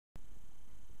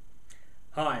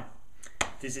Hi,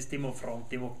 this is Timo from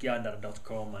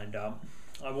timokiander.com, and I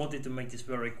wanted to make this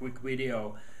very quick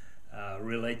video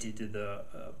related to the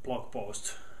blog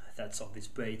post that's on this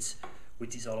page,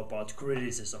 which is all about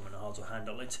criticism and how to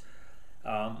handle it.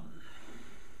 As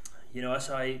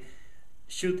I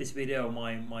shoot this video,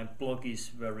 my blog is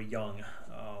very young,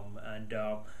 and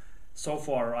so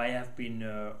far I have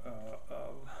been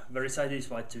very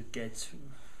satisfied to get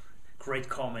great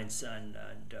comments and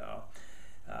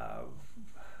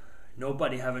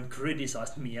nobody haven't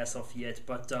criticized me as of yet,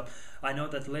 but I know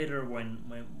that later when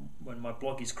my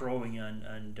blog is growing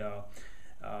and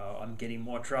I'm getting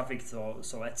more traffic,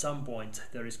 so at some point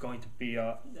there is going to be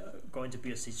a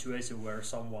situation where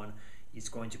someone is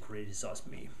going to criticize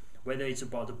me, whether it's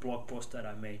about the blog post that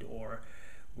I made or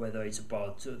whether it's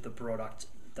about the product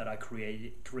that I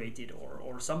created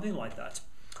or something like that.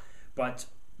 But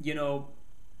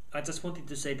I just wanted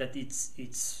to say that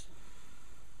it's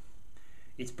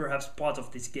perhaps part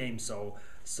of this game, so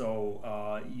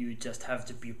you just have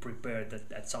to be prepared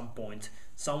that at some point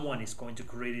someone is going to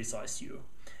criticize you.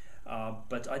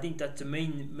 But I think that the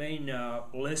main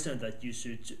lesson that you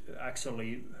should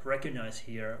actually recognize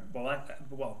here,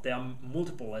 well, there are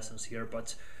multiple lessons here,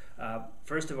 but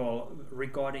first of all,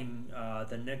 regarding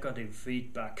the negative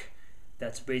feedback,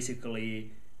 that's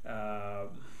basically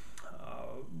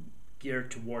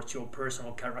geared towards your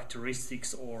personal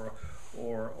characteristics or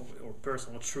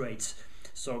personal traits.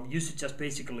 So you should just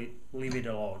basically leave it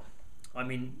alone. I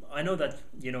mean, I know that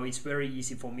it's very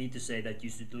easy for me to say that you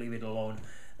should leave it alone,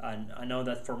 and I know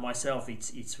that for myself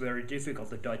it's very difficult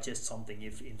to digest something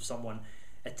if someone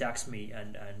attacks me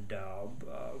and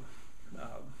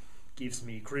gives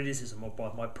me criticism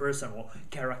about my personal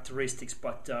characteristics.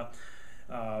 But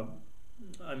I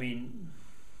mean,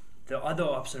 the other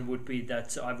option would be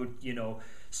that I would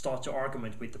start to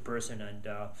argument with the person, and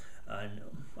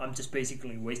I'm just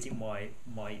basically wasting my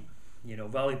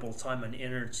valuable time and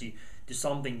energy to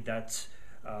something that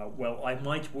I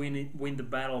might win the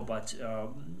battle, but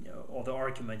or the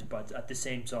argument, but at the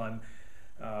same time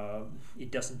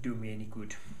it doesn't do me any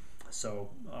good. So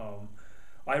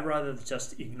I rather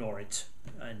just ignore it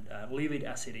and leave it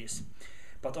as it is.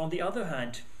 But on the other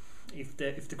hand, if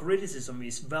the criticism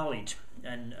is valid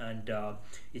and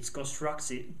it's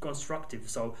constructive,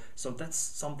 so that's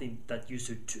something that you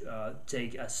should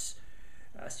take as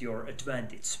your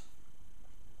advantage.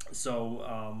 So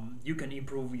you can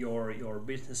improve your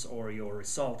business or your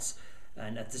results,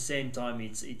 and at the same time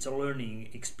it's a learning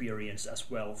experience as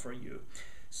well for you.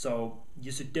 So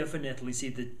you should definitely see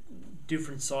the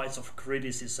different sides of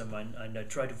criticism and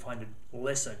try to find a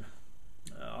lesson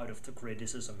out of the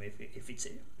criticism if it's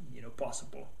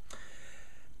possible.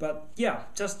 But yeah,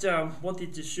 just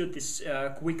wanted to shoot this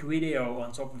quick video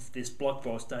on top of this blog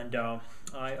post, and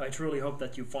I truly hope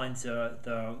that you find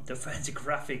the fancy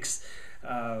graphics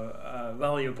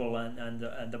valuable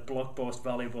and the blog post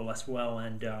valuable as well.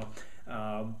 And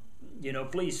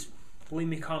please leave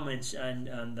me comments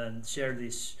and then share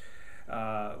this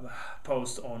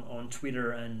post on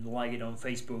Twitter and like it on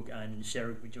Facebook and share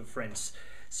it with your friends.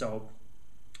 So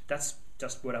that's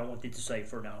just what I wanted to say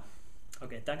for now.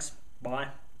 Okay, thanks. Bye.